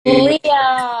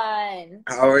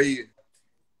How are you?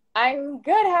 I'm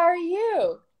good. How are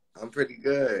you? I'm pretty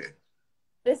good.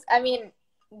 Good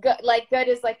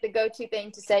is like the go-to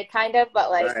thing to say, kind of, but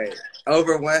like Right.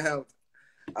 Overwhelmed,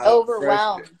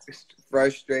 overwhelmed.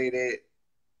 frustrated,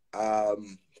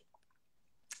 um,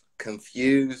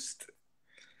 confused,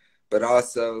 but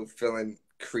also feeling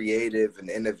creative and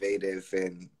innovative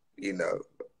and,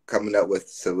 coming up with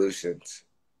solutions.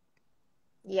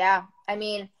 Yeah.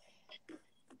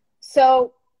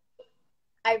 So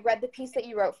I read the piece that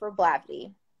you wrote for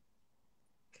Blavity,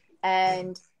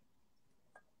 and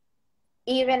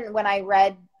even when I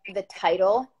read the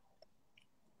title,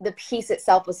 the piece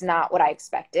itself was not what I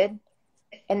expected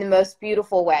in the most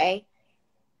beautiful way.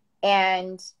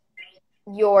 And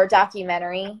your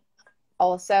documentary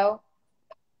also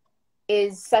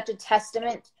is such a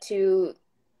testament to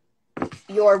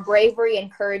your bravery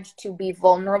and courage to be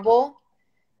vulnerable,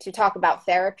 to talk about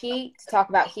therapy, to talk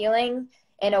about healing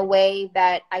in a way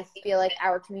that I feel like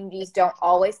our communities don't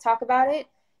always talk about it.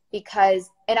 Because,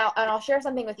 and I'll share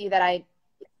something with you that I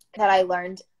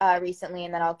learned recently,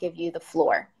 and then I'll give you the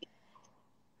floor.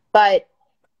 But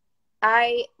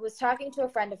I was talking to a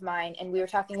friend of mine, and we were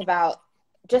talking about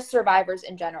just survivors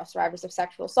in general, survivors of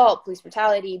sexual assault, police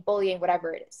brutality, bullying,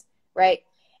 whatever it is, right?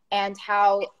 And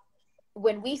how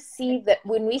when we see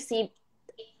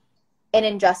an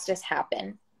injustice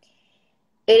happen,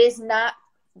 it is not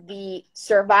the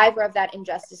survivor of that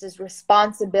injustice's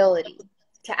responsibility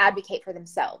to advocate for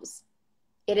themselves.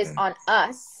 It is on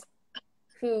us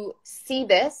who see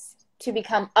this to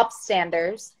become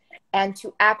upstanders and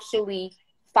to actually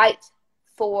fight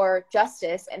for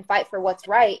justice and fight for what's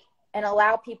right and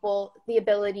allow people the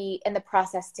ability and the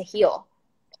process to heal.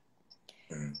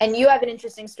 And you have an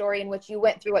interesting story in which you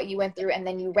went through what you went through, and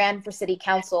then you ran for city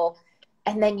council,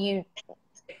 and then you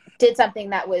did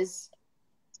something that was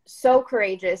so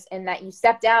courageous in that you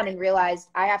stepped down and realized,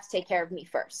 I have to take care of me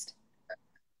first.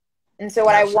 And so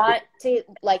what Absolutely. I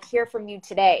want to hear from you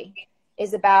today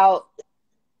is about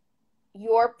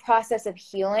your process of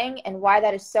healing and why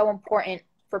that is so important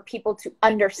for people to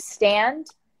understand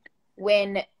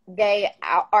when they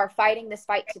are fighting this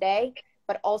fight today,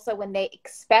 but also when they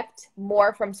expect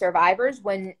more from survivors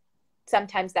when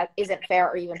sometimes that isn't fair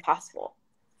or even possible.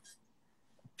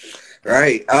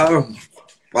 Right.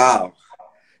 Wow.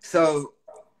 So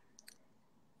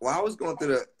while I was going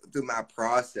through my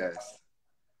process,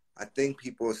 I think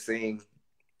people seeing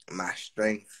my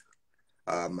strength,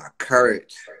 my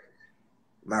courage,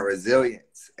 my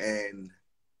resilience, and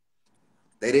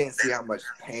they didn't see how much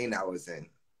pain I was in.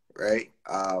 Right.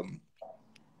 A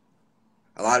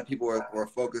lot of people were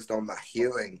focused on my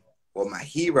healing, or my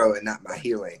hero, and not my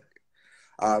healing.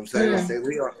 So they would say,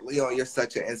 Leon, you're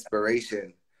such an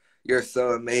inspiration. You're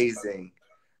so amazing,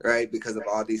 right? Because of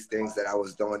all these things that I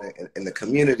was doing in the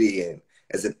community and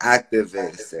as an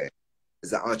activist and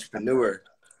as an entrepreneur.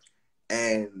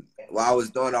 And while I was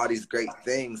doing all these great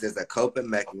things as a coping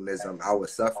mechanism, I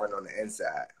was suffering on the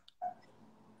inside.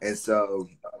 And so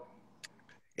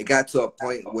it got to a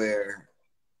point where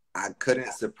I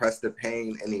couldn't suppress the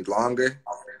pain any longer.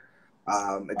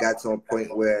 It got to a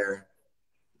point where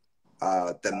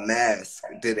the mask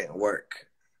didn't work.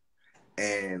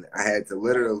 And I had to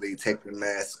literally take the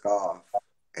mask off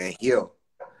and heal.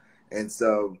 And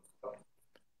so,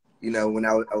 when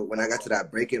I got to that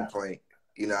breaking point,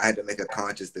 I had to make a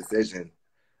conscious decision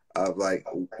of like,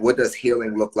 what does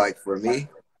healing look like for me?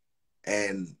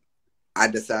 And I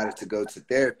decided to go to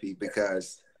therapy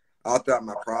because all throughout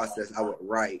my process, I would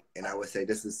write and I would say,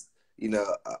 this is,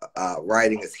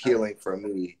 writing is healing for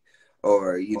me,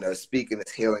 or, speaking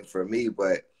is healing for me.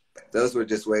 But those were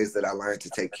just ways that I learned to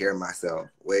take care of myself,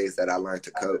 ways that I learned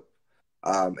to cope.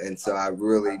 And so I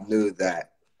really knew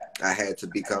that I had to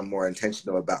become more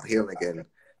intentional about healing, and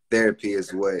therapy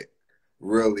is what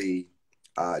really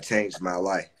changed my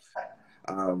life.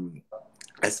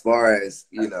 As far as,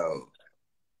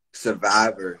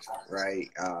 survivors, right?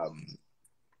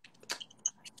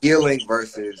 Healing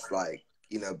versus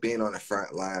being on the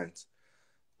front lines.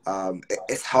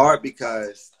 It's hard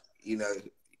because,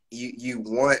 you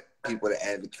want people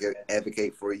to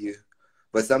advocate for you,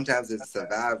 but sometimes as a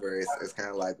survivor, it's kind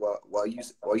of like, well,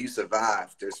 you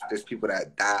survived. There's people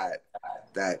that died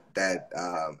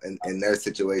and their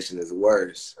situation is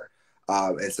worse.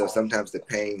 And so sometimes the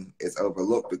pain is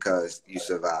overlooked because you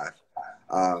survive.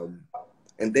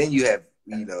 And then you have,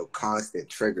 constant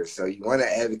triggers. So you want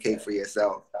to advocate for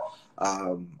yourself,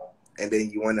 and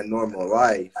then you want a normal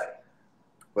life,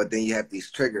 but then you have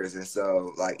these triggers. And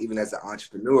so, even as an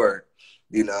entrepreneur,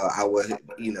 I would,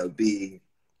 be,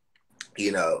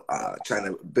 trying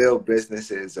to build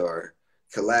businesses or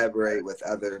collaborate with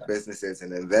other businesses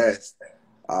and invest.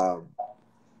 Um,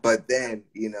 but then,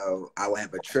 I will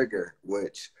have a trigger,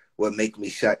 which will make me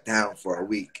shut down for a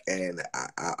week, and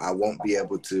I won't be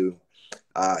able to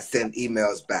send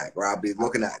emails back, or I'll be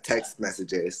looking at text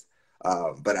messages,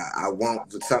 but I won't.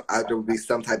 There will be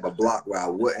some type of block where I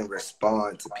wouldn't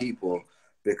respond to people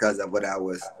because of what I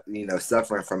was,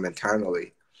 suffering from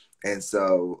internally, and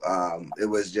so it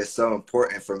was just so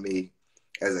important for me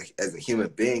as a human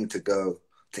being to go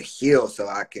to heal, so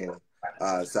I could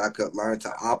learn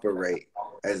to operate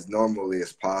as normally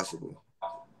as possible.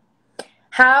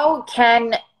 How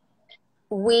can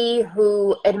we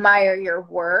who admire your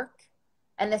work,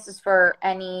 and this is for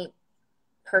any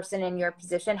person in your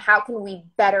position, how can we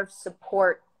better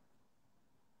support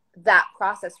that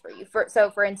process for you?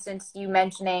 So for instance, you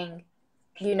mentioning,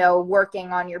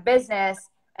 working on your business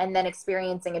and then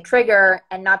experiencing a trigger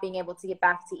and not being able to get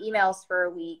back to emails for a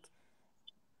week.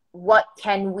 What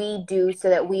can we do so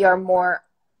that we have more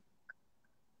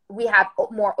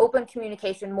open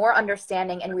communication, more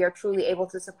understanding, and we are truly able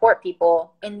to support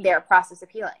people in their process of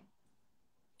healing?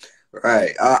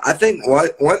 Right. I think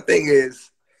one thing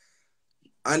is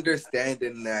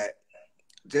understanding that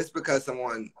just because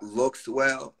someone looks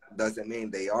well doesn't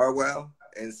mean they are well.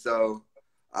 And so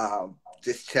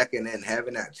just checking in,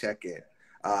 having that check-in,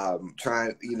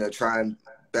 trying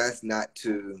best not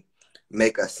to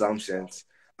make assumptions,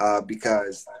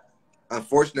 because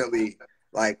unfortunately,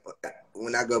 like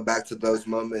when I go back to those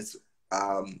moments,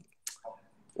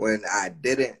 when I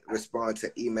didn't respond to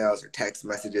emails or text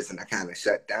messages and I kind of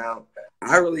shut down,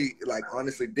 I really,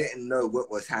 honestly didn't know what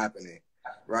was happening,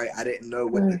 right? I didn't know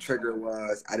what the trigger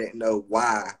was. I didn't know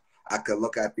why I could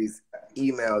look at these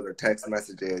emails or text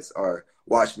messages or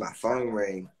watch my phone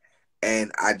ring,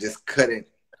 and I just couldn't,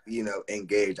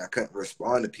 engage. I couldn't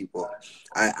respond to people.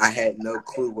 I had no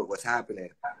clue what was happening.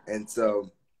 And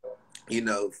so,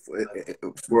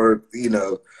 for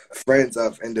friends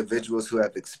of individuals who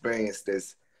have experienced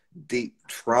this deep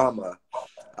trauma,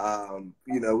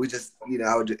 we just,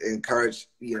 I would encourage,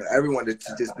 everyone to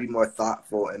just be more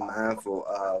thoughtful and mindful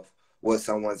of what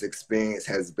someone's experience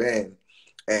has been,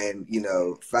 and,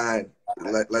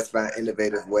 let's find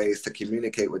innovative ways to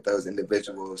communicate with those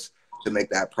individuals to make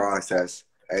that process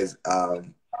as,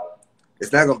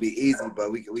 it's not going to be easy,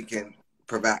 but we can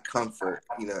provide comfort,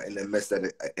 in the midst of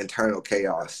the internal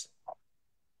chaos.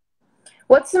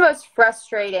 What's the most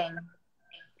frustrating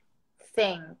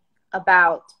thing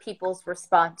about people's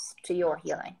response to your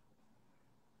healing?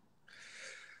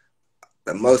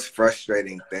 The most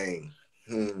frustrating thing.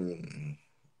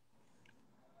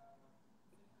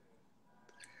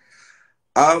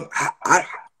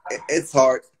 It's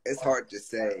hard. It's hard to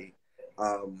say.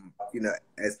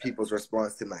 As people's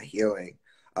response to my healing,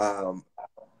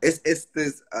 it's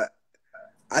this.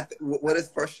 What is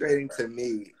frustrating to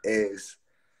me is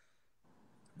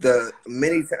the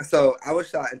many times. So I was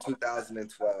shot in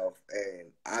 2012,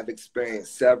 and I've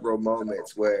experienced several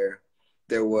moments where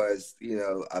there was,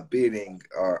 a beating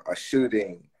or a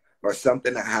shooting or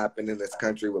something that happened in this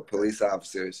country with police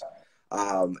officers.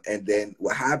 And then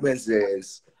what happens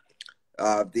is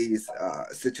these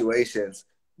situations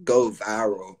go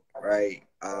viral, right?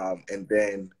 And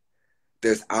then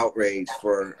there's outrage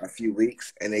for a few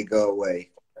weeks and they go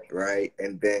away, right?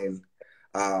 And then,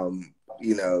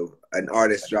 an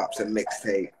artist drops a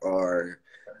mixtape, or,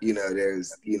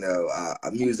 there's,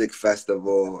 a music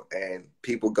festival, and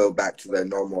people go back to their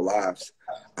normal lives.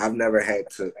 I've never had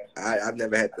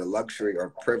the luxury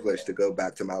or privilege to go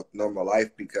back to my normal life,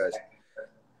 because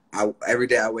every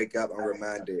day I wake up, I'm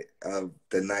reminded of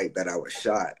the night that I was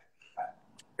shot.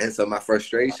 And so my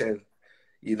frustration,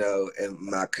 and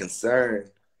my concern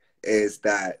is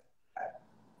that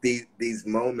these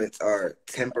moments are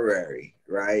temporary,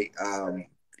 right?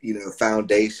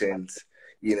 Foundations,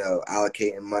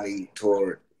 allocating money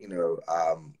toward,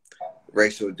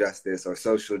 racial justice or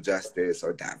social justice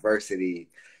or diversity.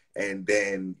 And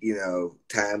then,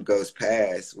 time goes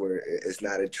past where it's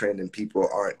not a trend and people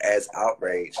aren't as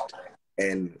outraged.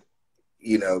 And,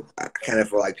 I kind of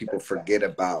feel like people forget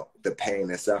about the pain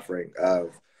and suffering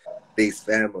of these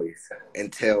families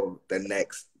until the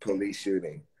next police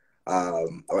shooting,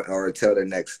 or until the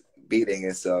next beating.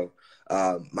 And so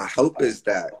my hope is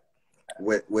that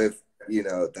with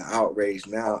the outrage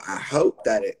now, I hope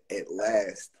that it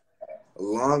lasts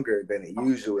longer than it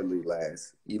usually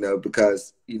lasts,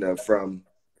 because, from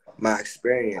my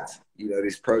experience,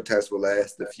 these protests will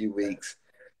last a few weeks,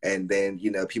 and then,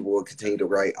 people will continue to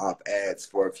write op-eds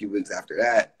for a few weeks after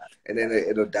that, and then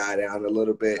it'll die down a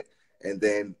little bit, and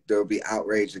then there'll be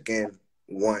outrage again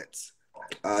once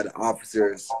the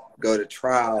officers go to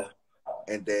trial,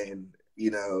 and then,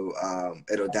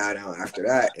 it'll die down after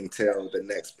that until the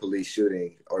next police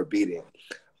shooting or beating.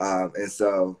 And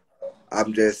so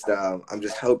I'm just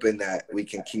hoping that we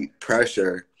can keep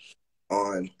pressure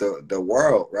on the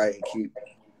world, right, and keep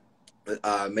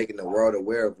making the world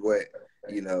aware of what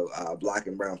Black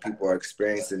and brown people are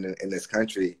experiencing in this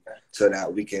country, so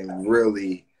that we can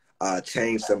really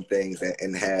change some things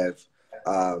and have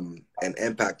an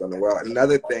impact on the world. And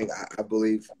another thing I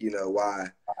believe, why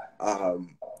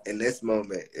in this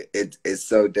moment it's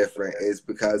so different is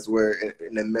because we're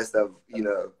in the midst of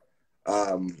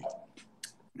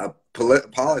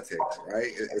politics,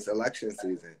 right? It's election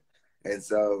season. And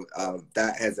so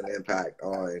that has an impact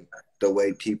on the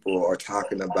way people are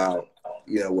talking about,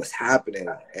 what's happening.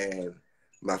 And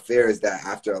my fear is that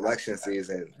after election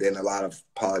season, then a lot of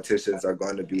politicians are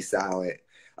going to be silent.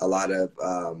 A lot of,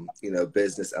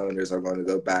 business owners are going to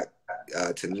go back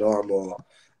to normal.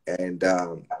 And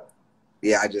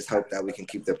yeah, I just hope that we can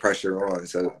keep the pressure on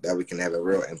so that we can have a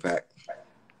real impact.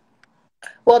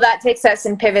 Well, that takes us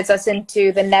and pivots us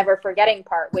into the never forgetting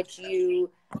part, which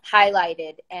you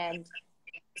highlighted. And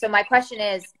so my question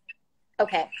is,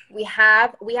 okay, we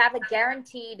have a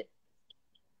guaranteed,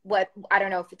 what, I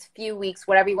don't know if it's a few weeks,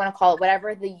 whatever you want to call it,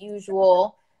 whatever the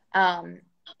usual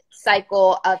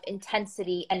cycle of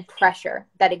intensity and pressure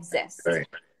that exists. Right.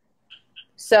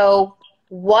 So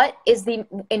what is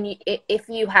if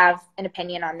you have an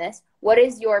opinion on this, what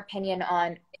is your opinion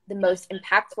on the most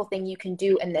impactful thing you can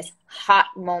do in this hot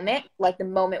moment, like the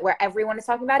moment where everyone is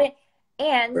talking about it?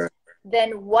 And right.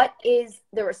 Then what is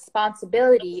the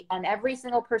responsibility on every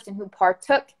single person who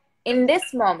partook in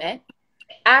this moment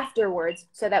afterwards,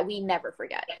 so that we never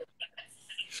forget it?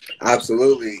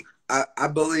 Absolutely. I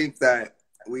believe that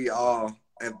we all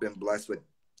have been blessed with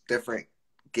different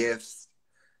gifts,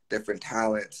 different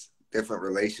talents, different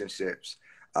relationships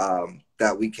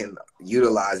that we can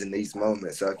utilize in these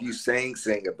moments. So if you sing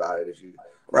about it. If you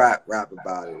rap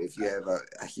about it. If you have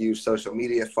a huge social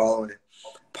media following,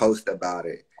 post about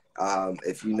it.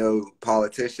 If you know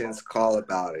politicians, call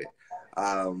about it.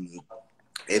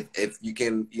 If you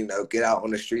can, get out on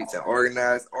the streets and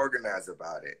organize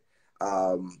about it.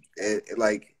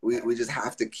 We just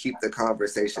have to keep the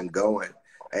conversation going,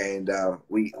 and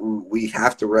we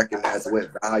have to recognize what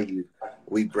value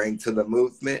we bring to the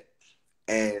movement,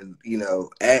 and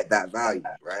add that value.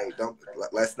 Right?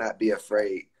 Let's not be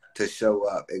afraid to show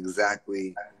up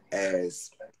exactly as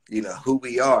who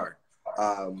we are.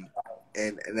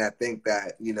 And I think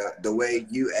that the way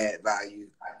you add value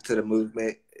to the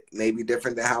movement may be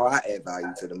different than how I add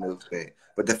value to the movement.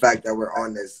 But the fact that we're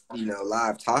on this,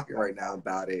 live talking right now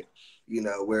about it,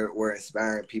 we're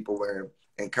inspiring people, we're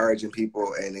encouraging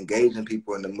people and engaging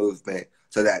people in the movement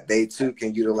so that they too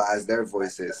can utilize their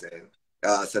voices, and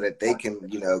so that they can,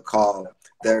 call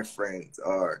their friends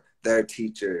or their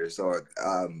teachers or,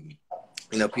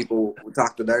 people who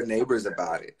talk to their neighbors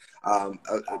about it.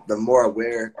 The more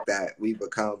aware that we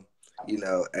become,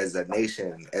 as a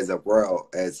nation, as a world,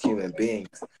 as human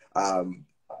beings,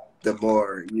 the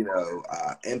more,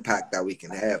 impact that we can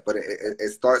have. But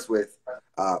it starts with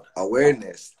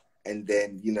awareness. And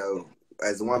then,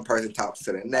 as one person talks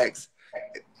to the next,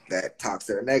 that talks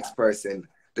to the next person,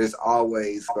 there's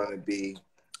always going to be,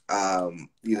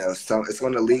 it's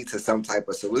going to lead to some type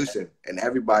of solution. And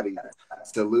everybody's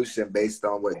solution based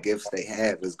on what gifts they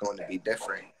have is going to be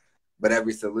different. But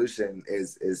every solution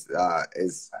is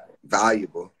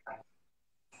valuable.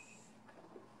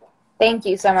 Thank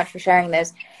you so much for sharing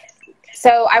this.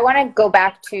 So I want to go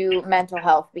back to mental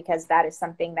health, because that is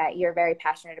something that you're very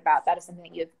passionate about. That is something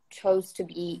that you chose to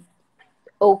be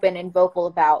open and vocal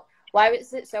about. Why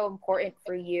was it so important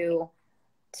for you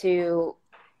to,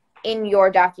 in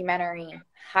your documentary,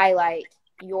 highlight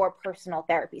your personal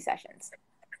therapy sessions?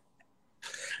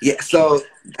 Yeah, so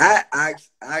that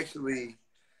actually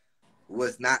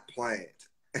was not planned,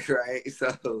 right?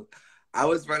 So I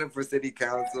was running for city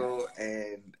council,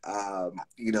 and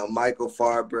Michael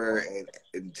Farber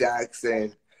and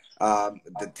Jackson,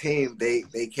 the team,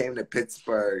 they came to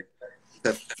Pittsburgh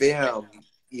to film,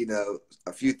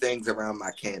 a few things around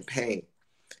my campaign.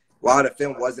 While the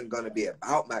film wasn't going to be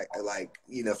about my,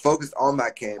 focused on my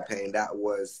campaign, that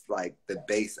was like the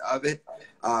base of it.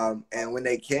 And when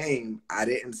they came, I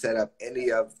didn't set up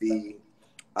any of the,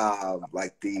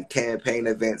 the campaign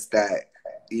events that,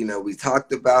 we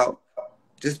talked about,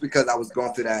 just because I was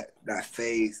going through that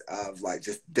phase of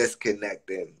just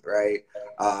disconnecting, right?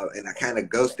 And I kind of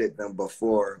ghosted them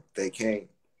before they came.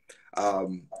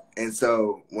 And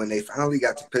so when they finally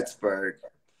got to Pittsburgh,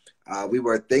 we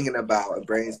were thinking about and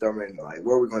brainstorming like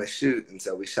where we're going to shoot. And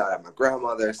so we shot at my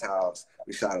grandmother's house,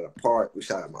 we shot at a park, we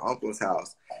shot at my uncle's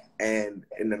house. And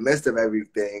in the midst of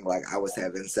everything, like I was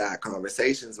having sad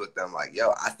conversations with them, like,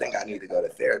 yo, I think I need to go to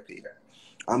therapy.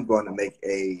 I'm going to make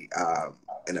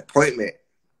an appointment.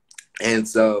 And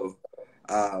so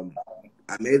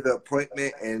I made the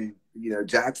appointment, and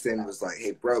Jackson was like,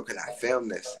 hey bro, can I film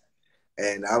this?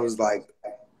 And I was like,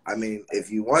 I mean,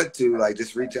 if you want to, like,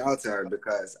 just reach out to her,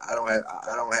 because I don't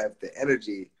have the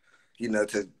energy,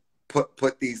 to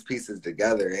put these pieces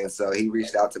together. And so he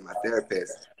reached out to my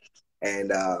therapist,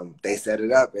 and they set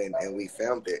it up, and we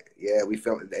filmed it. Yeah, we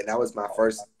filmed it, and that was my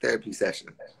first therapy session.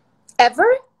 Ever?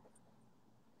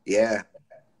 Yeah.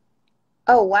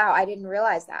 Oh wow, I didn't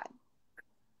realize that.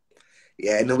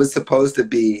 Yeah, and it was supposed to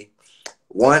be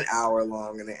 1 hour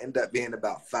long, and it ended up being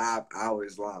about 5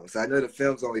 hours long. So I know the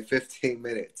film's only 15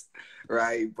 minutes,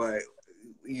 right? But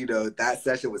that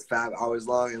session was 5 hours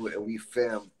long, and we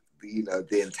filmed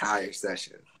the entire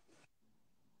session.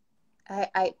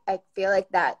 I feel like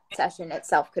that session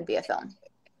itself could be a film.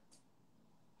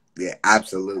 Yeah,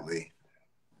 absolutely.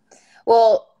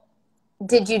 Well,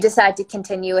 did you decide to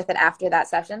continue with it after that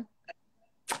session?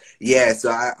 Yeah, so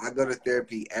I go to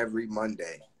therapy every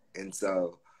Monday. And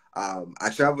so I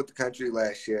traveled the country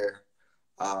last year,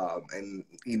 and,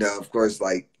 of course,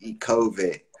 like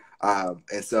COVID.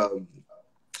 And so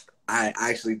I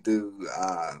actually do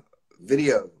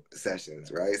video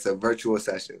sessions, right? So virtual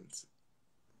sessions.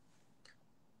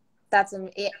 That's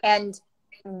and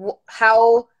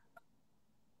how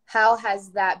has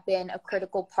that been a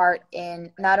critical part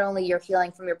in not only your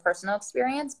healing from your personal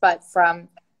experience, but from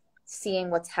seeing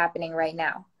what's happening right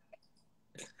now?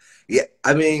 Yeah,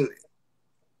 I mean,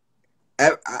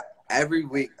 every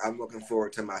week I'm looking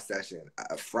forward to my session.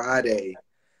 Friday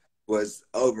was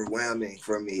overwhelming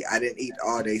for me. I didn't eat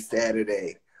all day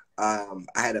Saturday. I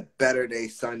had a better day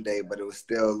Sunday, but it was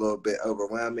still a little bit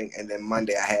overwhelming. And then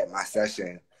Monday I had my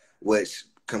session, which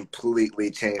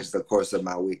completely changed the course of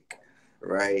my week,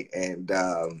 right? And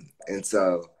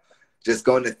so just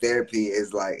going to therapy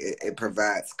is like it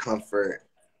provides comfort,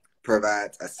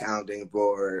 provides a sounding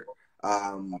board.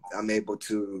 I'm able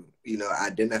to,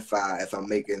 identify if I'm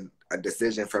making a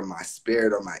decision from my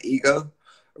spirit or my ego,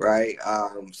 right?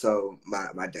 So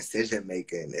my decision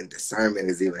making and discernment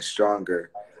is even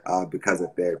stronger because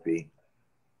of therapy.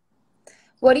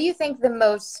 What do you think the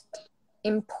most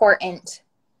important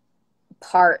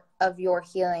part of your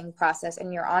healing process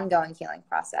and your ongoing healing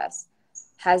process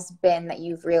has been that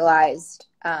you've realized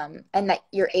and that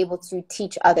you're able to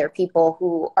teach other people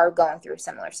who are going through a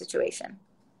similar situation?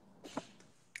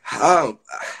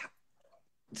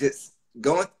 Just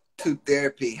going to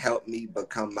therapy helped me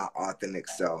become my authentic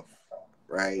self,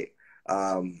 right?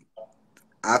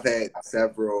 I've had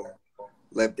several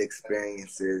lived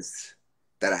experiences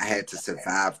that I had to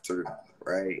survive through,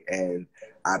 right? And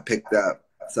I picked up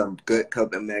some good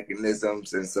coping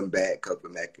mechanisms and some bad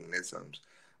coping mechanisms.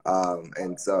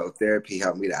 And so therapy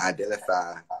helped me to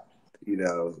identify, you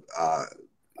know, uh,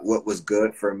 what was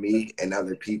good for me and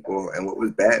other people and what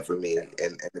was bad for me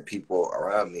and the people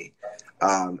around me.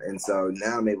 And so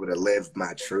now I'm able to live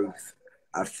my truth.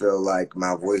 I feel like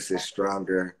my voice is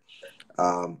stronger.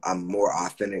 I'm more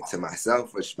authentic to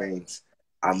myself, which means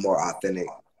I'm more authentic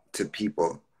to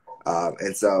people.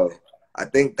 And so I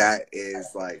think that is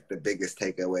like the biggest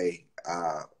takeaway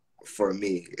for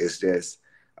me is just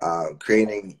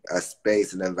creating a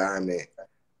space and environment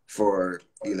for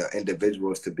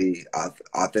individuals to be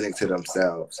authentic to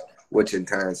themselves, which in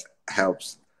turn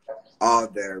helps all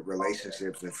their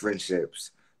relationships and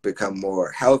friendships become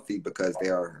more healthy because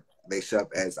they show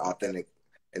up as authentic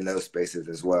in those spaces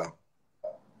as well.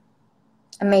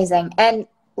 Amazing. And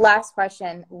last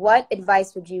question, what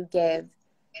advice would you give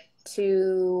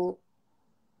to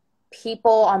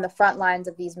people on the front lines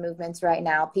of these movements right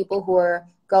now, people who are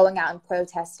going out and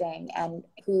protesting and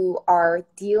who are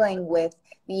dealing with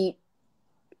the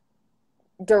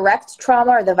direct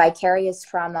trauma or the vicarious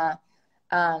trauma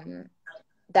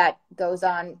that goes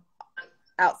on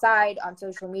outside, on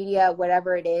social media,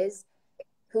 whatever it is,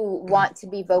 who want to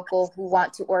be vocal, who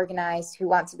want to organize, who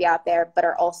want to be out there, but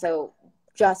are also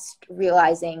just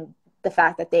realizing the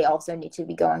fact that they also need to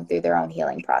be going through their own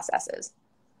healing processes?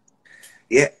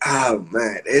 Yeah, oh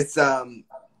man, it's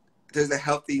there's a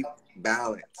healthy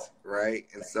balance, right?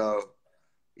 And so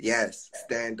yes,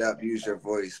 stand up, use your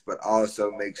voice, but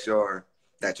also make sure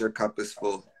that your cup is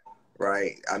full,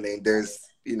 right? I mean, there's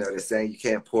the saying, you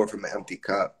can't pour from an empty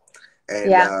cup.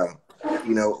 And Yeah.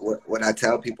 what I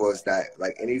tell people is that,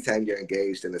 like, anytime you're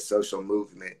engaged in a social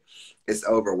movement, it's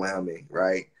overwhelming,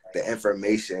 right? The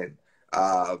information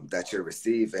that you're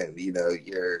receiving. You know,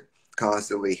 you're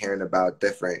constantly hearing about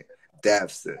different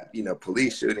deaths, you know,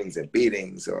 police shootings and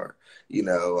beatings, or, you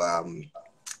know,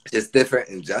 just different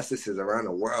injustices around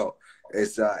the world.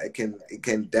 It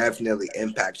can definitely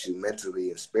impact you mentally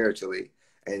and spiritually,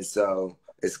 and so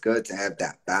it's good to have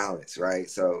that balance, right?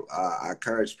 So I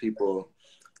encourage people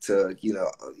to, you know,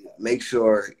 make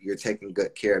sure you're taking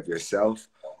good care of yourself.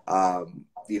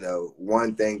 You know,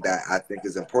 one thing that I think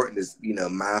is important is, you know,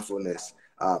 mindfulness.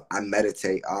 I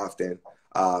meditate often,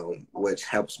 which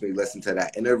helps me listen to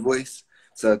that inner voice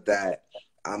so that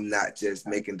I'm not just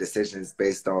making decisions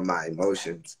based on my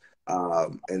emotions.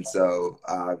 And so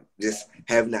just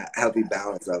having that healthy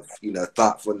balance of, you know,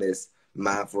 thoughtfulness,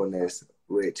 mindfulness,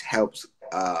 which helps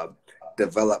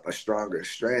develop a stronger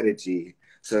strategy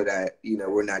so that, you know,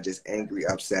 we're not just angry,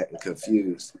 upset, and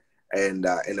confused, and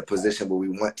in a position where we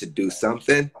want to do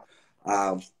something,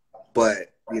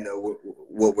 but, you know,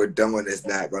 what we're doing is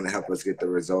not going to help us get the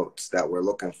results that we're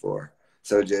looking for.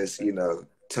 So just, you know,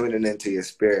 tuning into your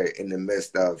spirit in the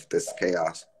midst of this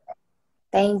chaos.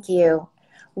 Thank you.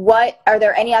 What are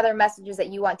there any other messages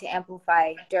that you want to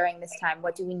amplify during this time?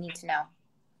 What do we need to know?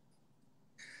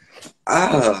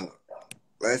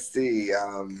 Let's see.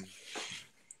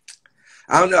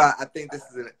 I don't know. I think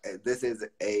this is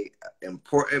a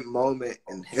important moment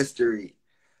in history,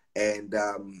 and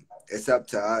it's up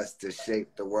to us to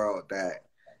shape the world that,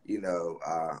 you know,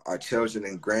 our children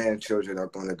and grandchildren are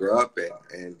going to grow up in.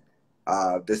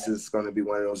 And this is going to be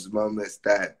one of those moments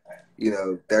that, you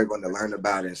know, they're going to learn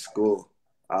about in school.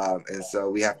 And so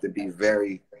we have to be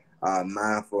very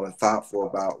mindful and thoughtful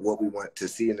about what we want to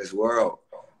see in this world.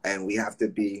 And we have to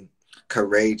be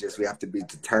courageous. We have to be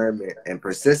determined and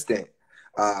persistent,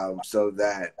 so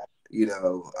that, you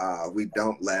know, we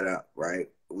don't let up, right?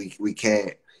 We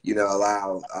can't, you know,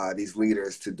 allow these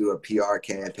leaders to do a PR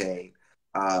campaign,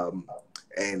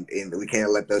 and we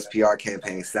can't let those PR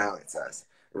campaigns silence us,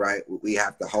 right? We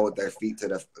have to hold their feet to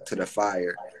the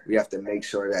fire. We have to make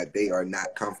sure that they are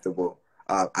not comfortable.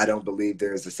 I don't believe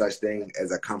there is a such thing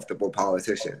as a comfortable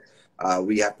politician.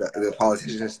 The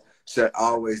politicians should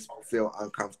always feel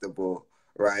uncomfortable,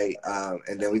 right?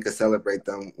 And then we could celebrate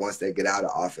them once they get out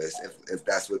of office, if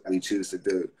that's what we choose to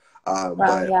do. Well,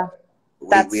 But yeah,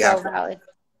 that's we so have to, valid.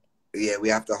 yeah, we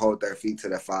have to hold their feet to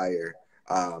the fire,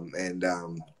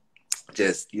 and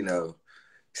just, you know,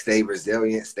 stay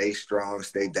resilient, stay strong,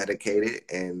 stay dedicated,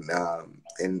 and,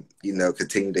 you know,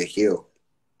 continue to heal.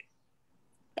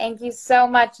 Thank you so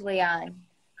much, Leon.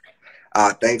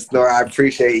 Thanks, Nora. I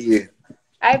appreciate you.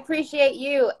 I appreciate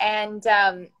you. And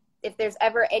if there's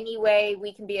ever any way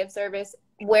we can be of service,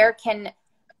 where can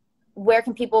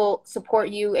people support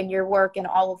you and your work and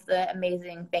all of the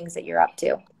amazing things that you're up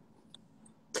to?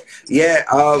 Yeah,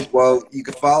 well, you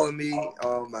can follow me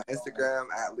on my Instagram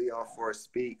at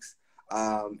Leon4Speaks.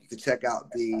 You can check out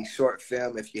the short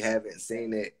film if you haven't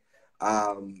seen it.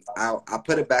 I'll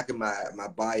put it back in my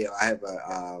bio. I have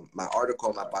my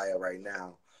article in my bio right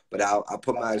now, but I'll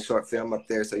put my short film up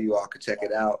there so you all can check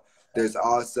it out. There's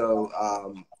also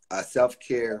a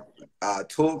self-care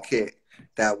toolkit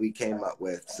that we came up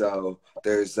with. So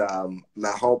there's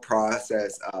my whole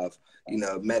process of, you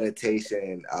know,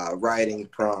 meditation, writing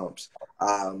prompts.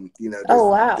 You know, Oh,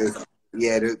 wow.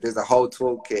 there's a whole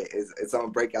toolkit. It's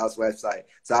on Breakout's website.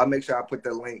 So I'll make sure I put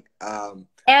the link.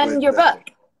 And your book.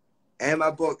 And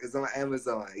my book is on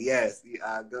Amazon. Yes,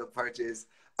 go purchase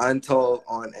Untold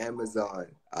on Amazon.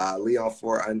 Leon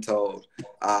 4 Untold.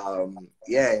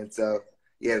 Yeah, and so,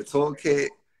 yeah, the toolkit,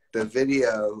 the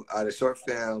video, the short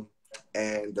film,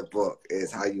 and the book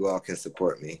is how you all can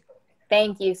support me.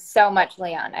 Thank you so much,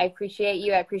 Leon. I appreciate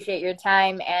you. I appreciate your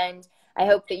time. And I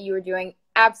hope that you are doing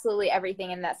absolutely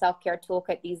everything in that self-care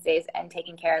toolkit these days and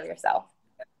taking care of yourself.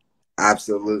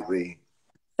 Absolutely.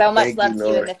 So much love to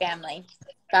you and the family.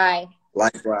 Bye.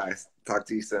 Likewise. Talk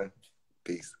to you soon.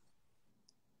 Peace.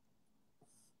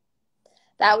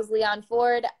 That was Leon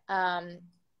Ford. I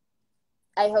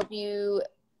hope you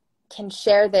can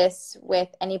share this with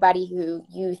anybody who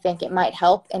you think it might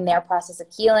help in their process of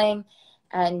healing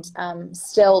and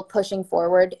still pushing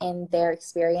forward in their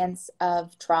experience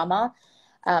of trauma,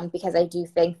 because I do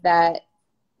think that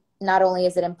not only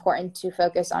is it important to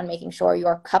focus on making sure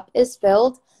your cup is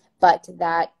filled, but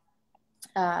that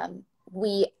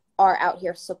we are out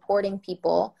here supporting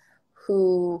people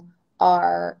who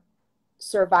are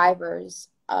survivors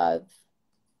of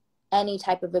any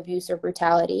type of abuse or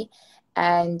brutality.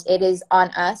 And it is on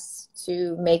us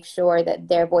to make sure that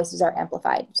their voices are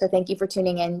amplified. So thank you for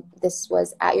tuning in. This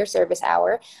was At Your Service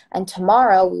Hour. And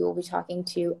tomorrow we will be talking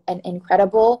to an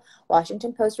incredible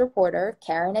Washington Post reporter,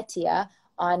 Karen Attia,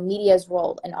 on media's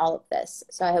role in all of this.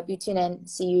 So I hope you tune in.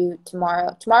 See you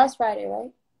tomorrow. Tomorrow's Friday,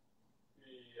 right?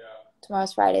 Yeah.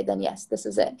 Tomorrow's Friday. Then yes, this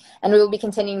is it. And we will be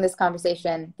continuing these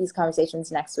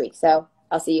conversations next week. So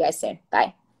I'll see you guys soon.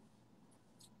 Bye.